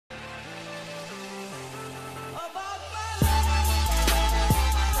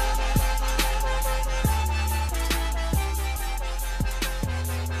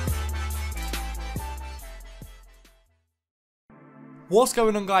What's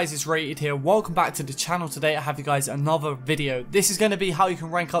going on, guys? It's Rated here. Welcome back to the channel. Today I have you guys another video. This is going to be how you can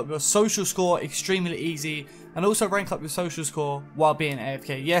rank up your social score extremely easy and also rank up your social score while being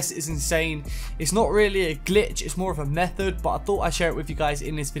AFK. Yes, it's insane. It's not really a glitch, it's more of a method, but I thought I'd share it with you guys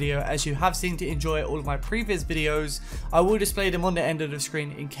in this video. As you have seemed to enjoy all of my previous videos, I will display them on the end of the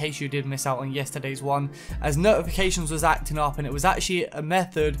screen in case you did miss out on yesterday's one, as notifications was acting up, and it was actually a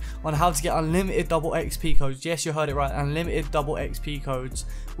method on how to get unlimited double XP codes. Yes, you heard it right, unlimited double XP codes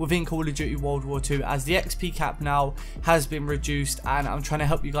within Call of Duty World War II, as the XP cap now has been reduced, and I'm trying to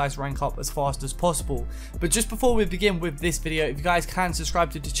help you guys rank up as fast as possible. But just before we begin with this video, if you guys can subscribe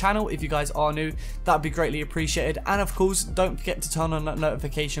to the channel, if you guys are new, that would be greatly appreciated. And of course, don't forget to turn on that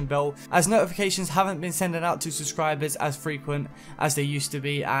notification bell, as notifications haven't been sending out to subscribers as frequent as they used to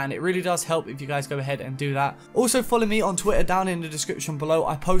be, and it really does help if you guys go ahead and do that. Also, follow me on Twitter down in the description below.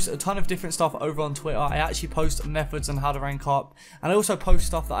 I post a ton of different stuff over on Twitter. I actually post methods on how to rank up, and I also post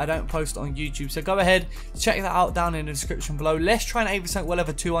stuff that I don't post on YouTube, so go ahead, check that out down in the description below. Let's try and aim for well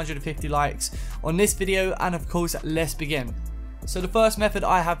over 250 likes on this video, and of course, let's begin. So the first method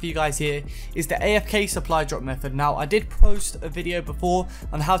I have for you guys here is the AFK supply drop method. Now, I did post a video before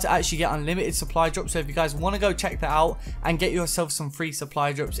on how to actually get unlimited supply drops, so if you guys want to go check that out and get yourself some free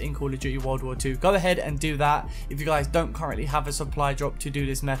supply drops in Call of Duty World War II, go ahead and do that if you guys don't currently have a supply drop to do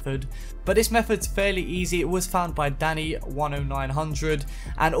this method. But this method's fairly easy. It was found by Danny10900,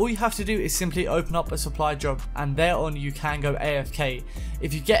 and all you have to do is simply open up a supply drop, and thereon you can go AFK.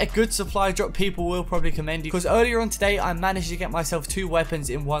 If you get a good supply drop, people will probably commend you, because earlier on today I managed to get myself 2 weapons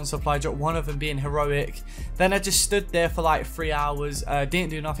in one supply drop, one of them being heroic. Then I just stood there for like 3 hours, didn't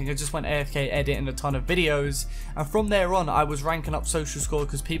do nothing. I just went AFK editing a ton of videos, and from there on I was ranking up social score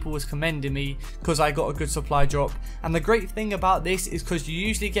because people was commending me because I got a good supply drop. And the great thing about this is because you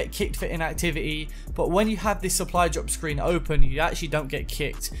usually get kicked for inactivity, but when you have this supply drop screen open, you actually don't get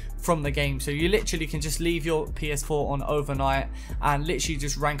kicked from the game, so you literally can just leave your PS4 on overnight and literally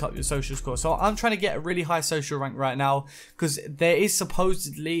just rank up your social score. So I'm trying to get a really high social rank right now, because there is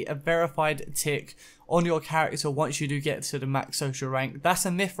supposedly a verified tick on your character once you do get to the max social rank. That's a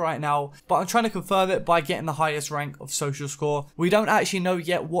myth right now, but I'm trying to confirm it by getting the highest rank of social score. We don't actually know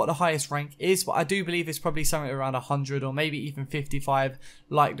yet what the highest rank is, but I do believe it's probably something around 100 or maybe even 55,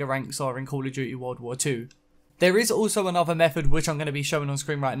 like the ranks are in Call of Duty World War II. There is also another method which I'm going to be showing on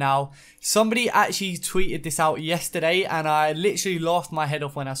screen right now. Somebody actually tweeted this out yesterday, and I literally laughed my head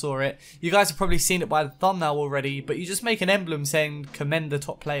off when I saw it. You guys have probably seen it by the thumbnail already, but you just make an emblem saying commend the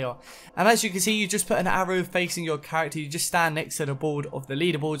top player. And as you can see, you just put an arrow facing your character. You just stand next to the board of the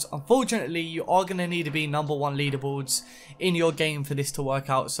leaderboards. Unfortunately, you are going to need to be #1 leaderboards in your game for this to work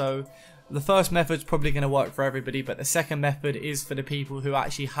out. So the first method's probably going to work for everybody, but the second method is for the people who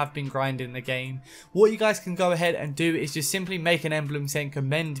actually have been grinding the game. What you guys can go ahead and do is just simply make an emblem saying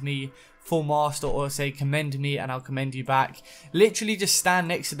commend me for master, or say commend me and I'll commend you back. Literally just stand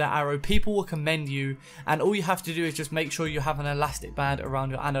next to the arrow, people will commend you, and all you have to do is just make sure you have an elastic band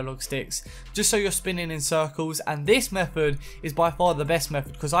around your analog sticks, just so you're spinning in circles. And this method is by far the best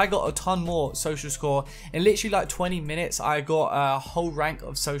method, because I got a ton more social score in literally like 20 minutes. I got a whole rank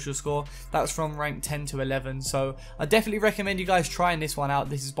of social score. That's from rank 10 to 11, so I definitely recommend you guys trying this one out.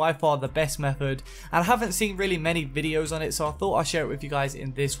 This is by far the best method, and I haven't seen really many videos on it, so I thought I'd share it with you guys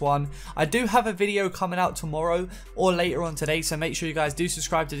in this one. I do have a video coming out tomorrow or later on today, so make sure you guys do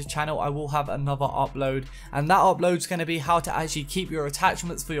subscribe to the channel. I will have another upload, and that upload is going to be how to actually keep your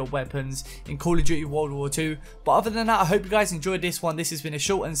attachments for your weapons in Call of Duty World War II. But other than that, I hope you guys enjoyed this one. This has been a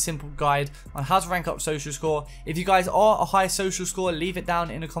short and simple guide on how to rank up social score. If you guys are a high social score, leave it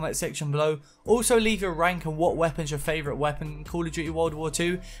down in the comment section below. Also leave your rank and what weapon's your favourite weapon in Call of Duty World War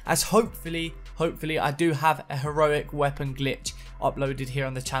II, as hopefully I do have a heroic weapon glitch uploaded here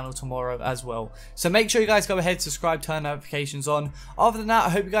on the channel tomorrow as well. So make sure you guys go ahead, subscribe, turn notifications on. Other than that, I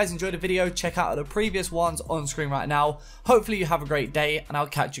hope you guys enjoyed the video. Check out the previous ones on screen right now. Hopefully you have a great day, and I'll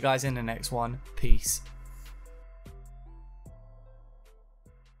catch you guys in the next one. Peace.